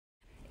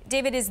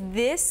David, is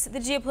this the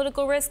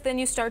geopolitical risk then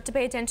you start to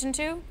pay attention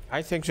to?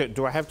 I think so.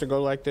 Do I have to go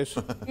like this?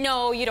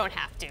 No, you don't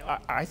have to.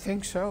 I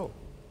think so.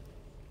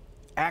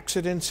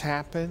 Accidents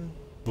happen,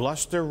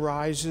 bluster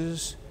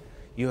rises,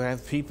 you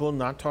have people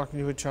not talking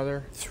to each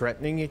other,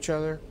 threatening each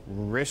other,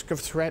 risk of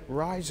threat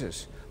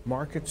rises.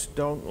 Markets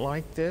don't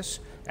like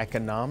this,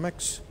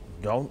 economics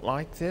don't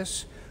like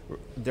this.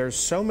 There's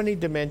so many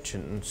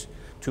dimensions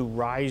to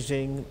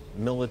rising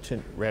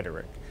militant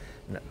rhetoric.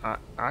 And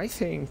I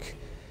think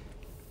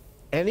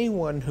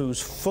anyone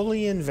who's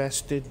fully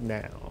invested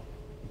now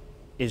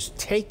is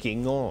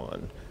taking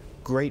on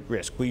great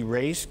risk. We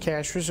raised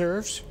cash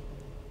reserves.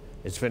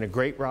 It's been a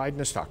great ride in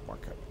the stock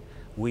market.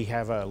 We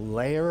have a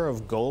layer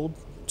of gold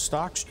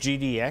stocks.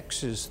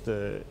 GDX is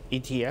the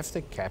ETF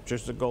that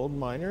captures the gold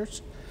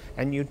miners.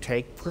 And you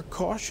take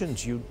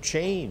precautions, you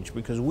change,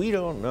 because we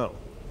don't know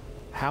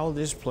how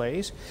this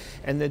plays.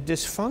 And the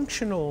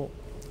dysfunctional,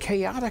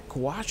 chaotic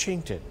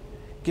Washington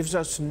gives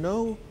us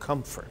no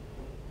comfort.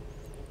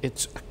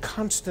 It's a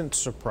constant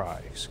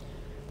surprise.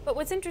 But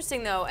what's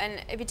interesting, though,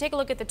 and if you take a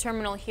look at the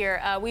terminal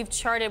here, we've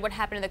charted what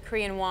happened to the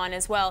Korean won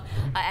as well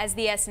as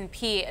the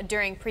S&P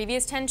during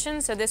previous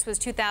tensions. So this was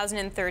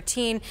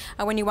 2013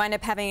 when you wind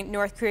up having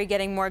North Korea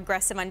getting more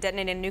aggressive on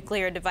detonating a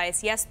nuclear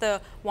device. Yes, the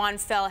won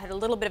fell, had a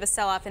little bit of a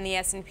sell-off in the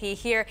S&P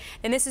here.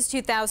 And this is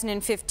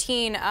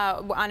 2015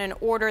 on an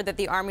order that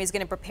the Army is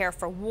going to prepare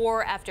for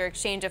war after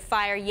exchange of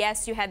fire.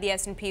 Yes, you had the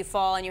S&P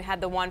fall and you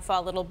had the won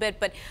fall a little bit,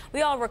 but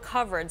we all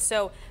recovered.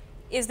 So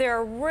is there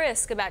a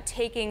risk about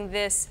taking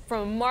this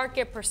from a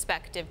market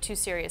perspective too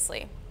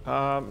seriously?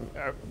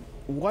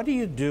 What do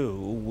you do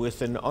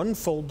with an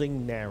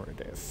unfolding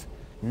narrative?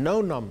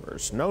 No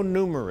numbers, no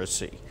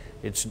numeracy.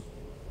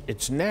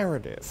 It's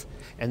narrative.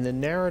 And the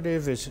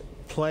narrative is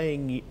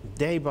playing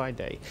day by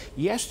day.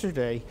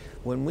 Yesterday,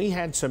 when we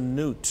had some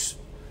notes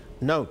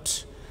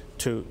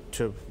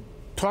to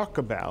talk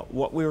about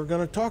what we were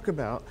going to talk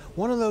about,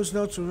 one of those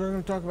notes we were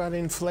going to talk about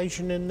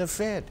inflation in the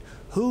Fed.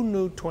 Who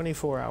knew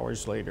 24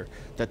 hours later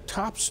the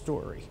top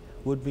story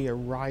would be a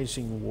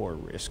rising war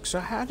risk? So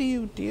how do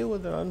you deal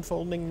with an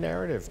unfolding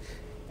narrative?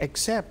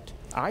 Except,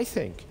 I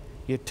think,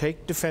 you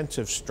take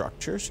defensive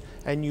structures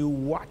and you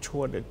watch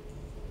what it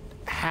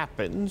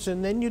happens,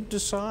 and then you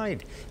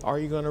decide, are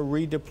you going to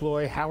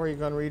redeploy? How are you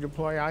going to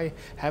redeploy? I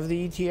have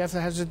the ETF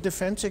that has the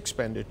defense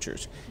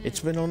expenditures.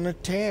 It's been on a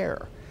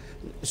tear.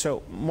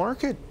 So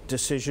market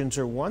decisions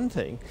are one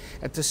thing.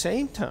 At the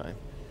same time,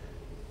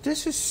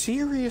 this is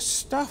serious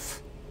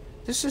stuff.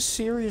 This is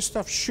serious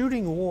stuff.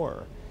 Shooting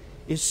war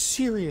is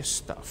serious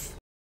stuff.